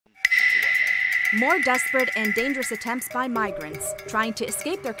More desperate and dangerous attempts by migrants trying to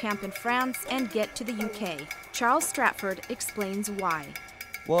escape their camp in France and get to the UK. Charles Stratford explains why.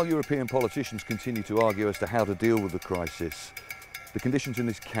 While European politicians continue to argue as to how to deal with the crisis, the conditions in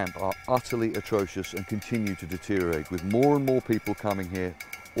this camp are utterly atrocious and continue to deteriorate, with more and more people coming here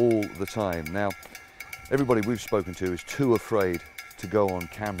all the time. Now, everybody we've spoken to is too afraid to go on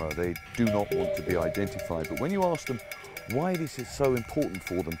camera. They do not want to be identified. But when you ask them why this is so important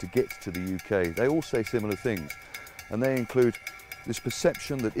for them to get to the UK, they all say similar things. And they include this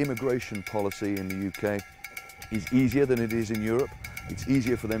perception that immigration policy in the UK is easier than it is in Europe. It's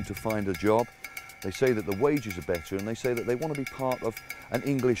easier for them to find a job. They say that the wages are better, and they say that they want to be part of an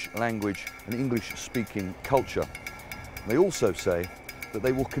English language, an English-speaking culture. They also say that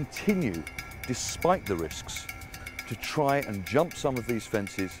they will continue, despite the risks, to try and jump some of these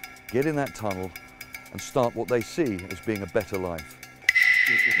fences, get in that tunnel, and start what they see as being a better life.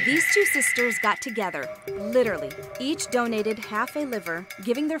 These two sisters got together, literally. Each donated half a liver,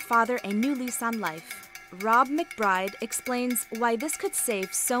 giving their father a new lease on life. Rob McBride explains why this could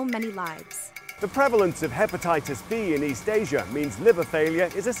save so many lives. The prevalence of hepatitis B in East Asia means liver failure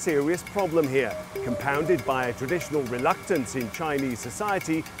is a serious problem here, compounded by a traditional reluctance in Chinese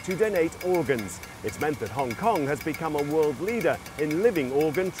society to donate organs. It's meant that Hong Kong has become a world leader in living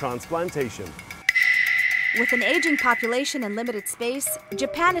organ transplantation. With an aging population and limited space,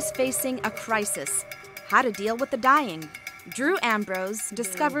 Japan is facing a crisis. How to deal with the dying. Drew Ambrose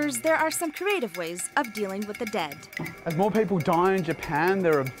discovers there are some creative ways of dealing with the dead. As more people die in Japan,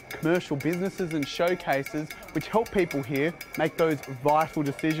 there are commercial businesses and showcases which help people here make those vital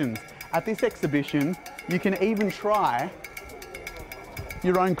decisions. At this exhibition, you can even try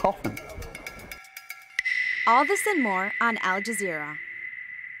your own coffin. All this and more on Al Jazeera.